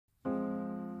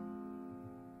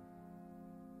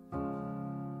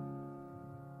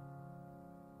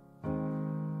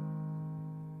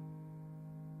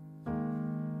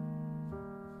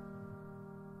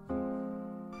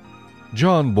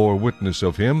John bore witness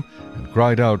of him, and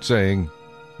cried out, saying,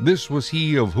 This was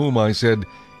he of whom I said,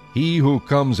 He who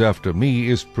comes after me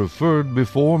is preferred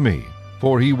before me,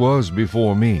 for he was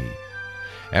before me.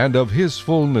 And of his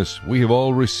fullness we have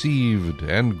all received,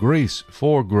 and grace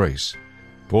for grace.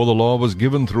 For the law was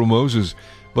given through Moses,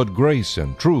 but grace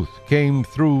and truth came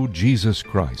through Jesus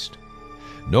Christ.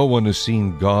 No one has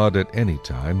seen God at any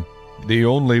time. The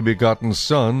only begotten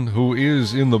Son, who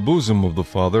is in the bosom of the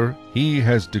Father, he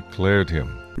has declared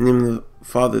him. In the name of the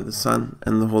Father, the Son,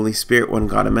 and the Holy Spirit, one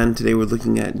God, amen. Today we're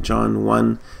looking at John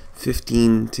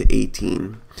 1:15 to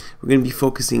 18. We're going to be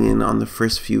focusing in on the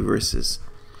first few verses.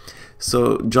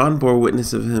 So John bore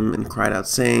witness of him and cried out,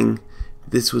 saying,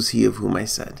 This was he of whom I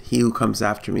said, He who comes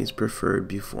after me is preferred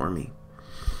before me.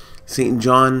 St.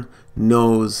 John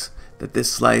knows that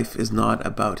this life is not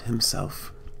about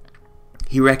himself.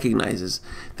 He recognizes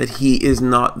that he is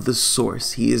not the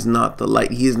source. He is not the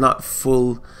light. He is not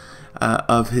full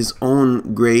of his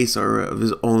own grace or of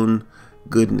his own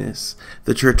goodness.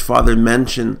 The church father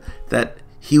mentioned that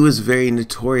he was very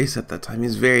notorious at that time. He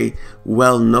was very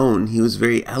well known. He was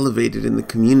very elevated in the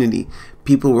community.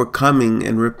 People were coming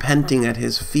and repenting at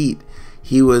his feet.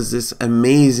 He was this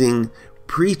amazing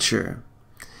preacher.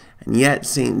 And yet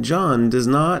St. John does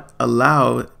not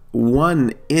allow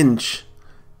 1 inch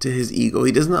to his ego.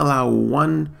 He doesn't allow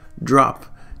 1 drop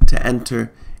to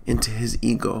enter into his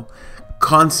ego.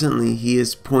 Constantly he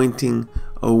is pointing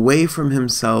away from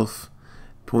himself,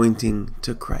 pointing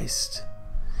to Christ.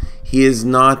 He is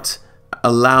not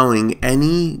allowing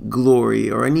any glory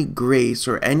or any grace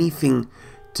or anything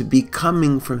to be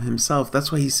coming from himself.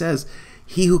 That's why he says,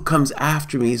 He who comes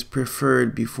after me is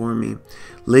preferred before me.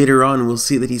 Later on, we'll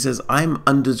see that he says, I'm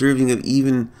undeserving of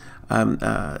even,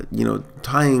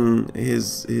 tying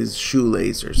his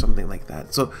shoelace or something like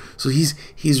that. So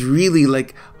he's really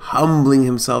like humbling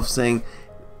himself, saying,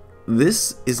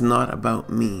 this is not about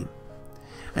me.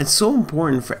 And it's so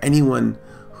important for anyone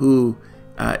who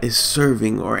is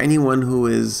serving, or anyone who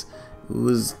is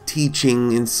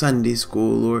teaching in Sunday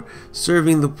school, or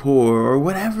serving the poor, or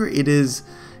whatever it is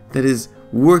that is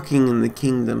working in the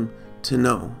kingdom, to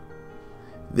know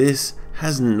this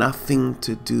has nothing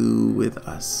to do with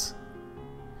us.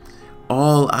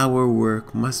 All our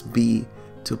work must be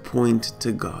to point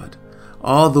to God.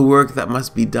 All the work that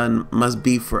must be done must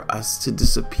be for us to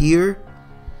disappear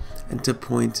and to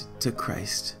point to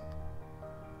Christ,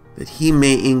 that he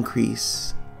may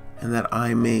increase and that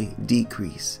I may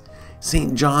decrease.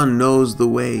 St. John knows the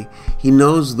way. He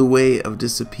knows the way of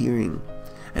disappearing.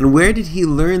 And where did he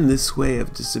learn this way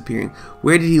of disappearing?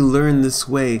 Where did he learn this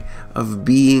way of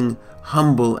being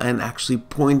humble and actually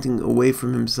pointing away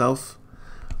from himself?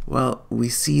 Well, we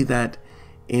see that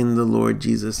in the Lord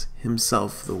Jesus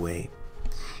himself, the way.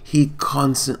 He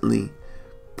constantly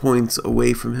points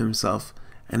away from himself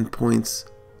and points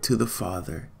to the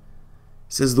Father.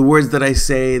 It says, the words that I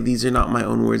say, these are not my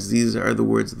own words. These are the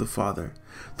words of the Father.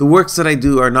 The works that I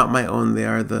do are not my own. They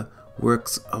are the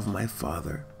works of my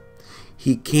Father.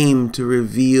 He came to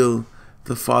reveal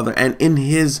the Father, and in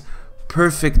his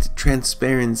perfect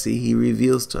transparency, he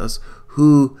reveals to us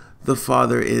who the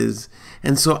Father is.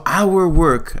 And so our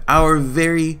work, our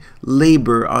very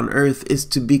labor on earth, is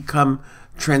to become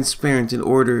transparent in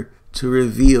order to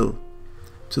reveal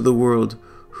to the world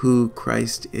who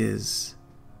Christ is.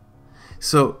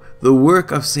 So the work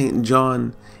of St.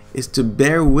 John is to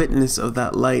bear witness of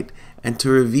that light and to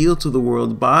reveal to the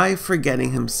world, by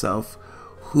forgetting himself,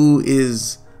 who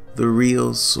is the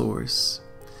real source.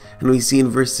 And we see in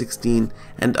verse 16,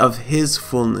 and of his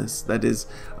fullness, that is,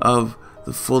 of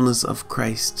the fullness of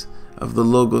Christ, of the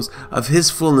Logos, of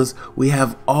his fullness, we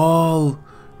have all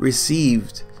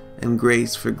received, and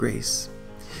grace for grace.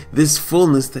 This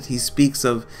fullness that he speaks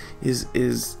of is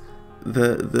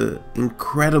the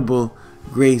incredible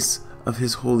grace of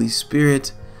his Holy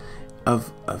Spirit,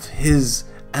 of his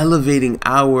elevating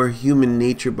our human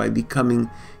nature by becoming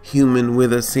human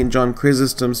with us. St. John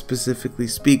Chrysostom specifically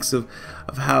speaks of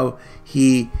how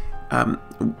he,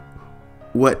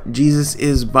 what Jesus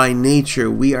is by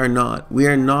nature, we are not. We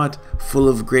are not full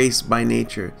of grace by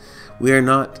nature. We are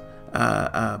not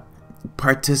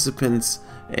participants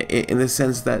in the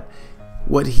sense that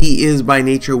what he is by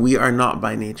nature, we are not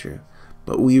by nature.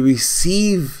 But we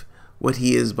receive what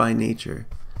he is by nature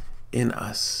in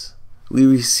us. We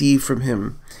receive from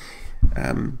him.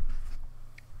 And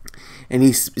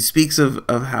he speaks of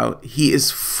how he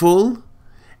is full,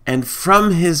 and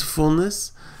from his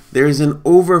fullness there is an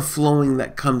overflowing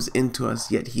that comes into us,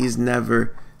 yet he is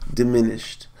never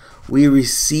diminished. We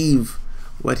receive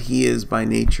what he is by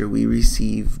nature. We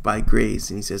receive by grace.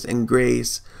 And he says, and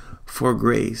grace for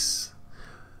grace.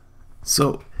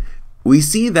 So we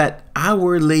see that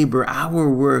our labor, our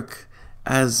work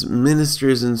as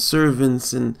ministers and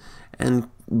servants and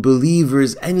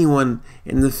believers, anyone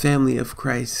in the family of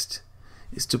Christ,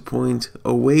 is to point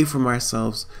away from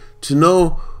ourselves, to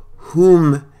know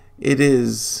whom it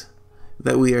is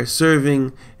that we are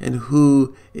serving and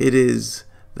who it is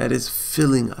that is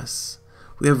filling us.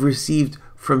 We have received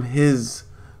from His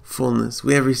fullness.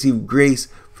 We have received grace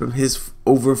from His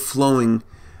overflowing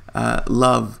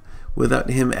love without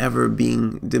Him ever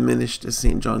being diminished, as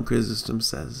St. John Chrysostom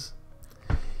says.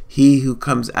 He who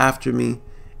comes after me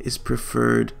is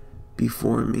preferred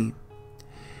before me.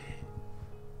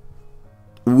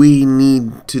 We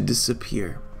need to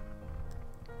disappear,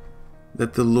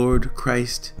 that the Lord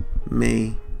Christ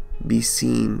may be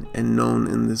seen and known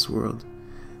in this world.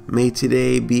 May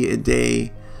today be a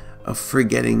day of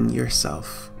forgetting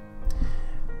yourself.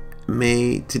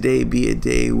 May today be a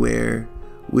day where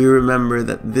we remember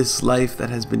that this life that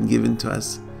has been given to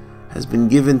us has been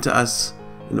given to us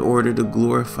in order to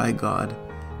glorify God,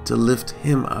 to lift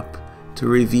Him up, to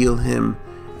reveal Him,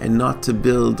 and not to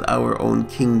build our own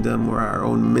kingdom or our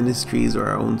own ministries or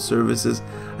our own services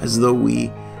as though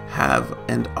we have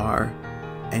and are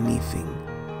anything.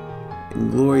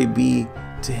 And glory be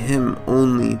to Him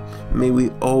only. May we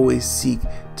always seek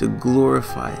to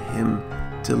glorify Him,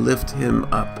 to lift Him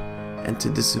up, and to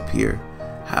disappear.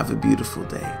 Have a beautiful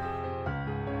day.